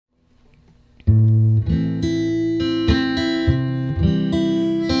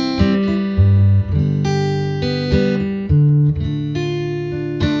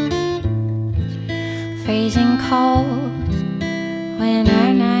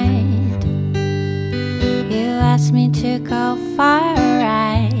asked me to go for a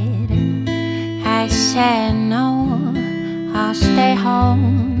ride. I said no, I'll stay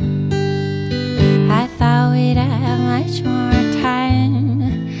home. I thought we'd have much more time.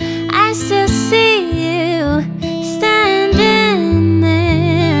 I still see you standing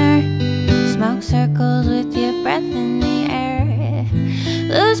there, smoke circles with your breath in the air,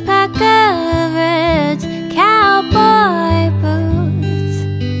 loose pack of reds, cowboy boots,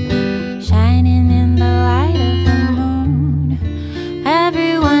 shining in the light of the moon.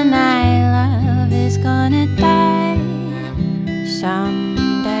 Everyone I love is gonna die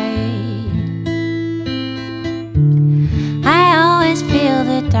someday. I always feel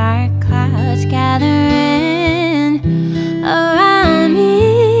the dark clouds gathering around me.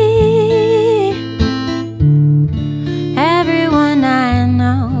 Everyone I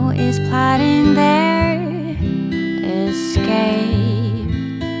know is plotting their escape.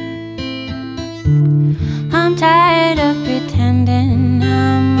 I'm tired of pretending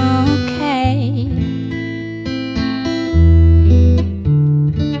I'm okay.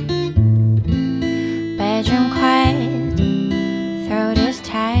 Bedroom quiet, throat is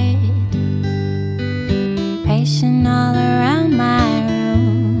tight, pacing all around my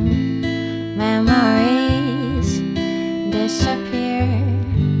room. Memories disappear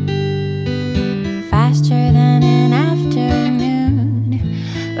faster than an afternoon.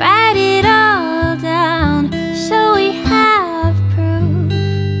 Write it all down so we have proof.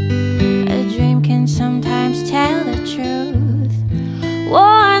 A dream can sometimes tell the truth.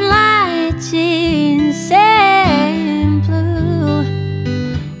 Worn light jeans and blue,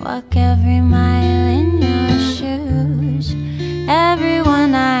 walk every mile in your shoes.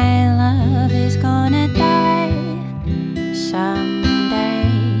 Everyone I love is gonna die someday.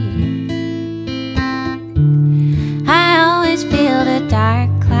 I always feel the dark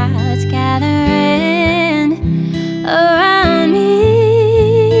clouds gathering around me.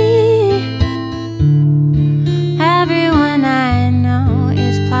 Everyone I know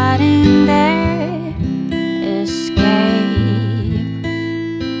is plotting their escape.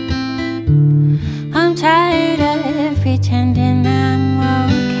 I'm tired of pretending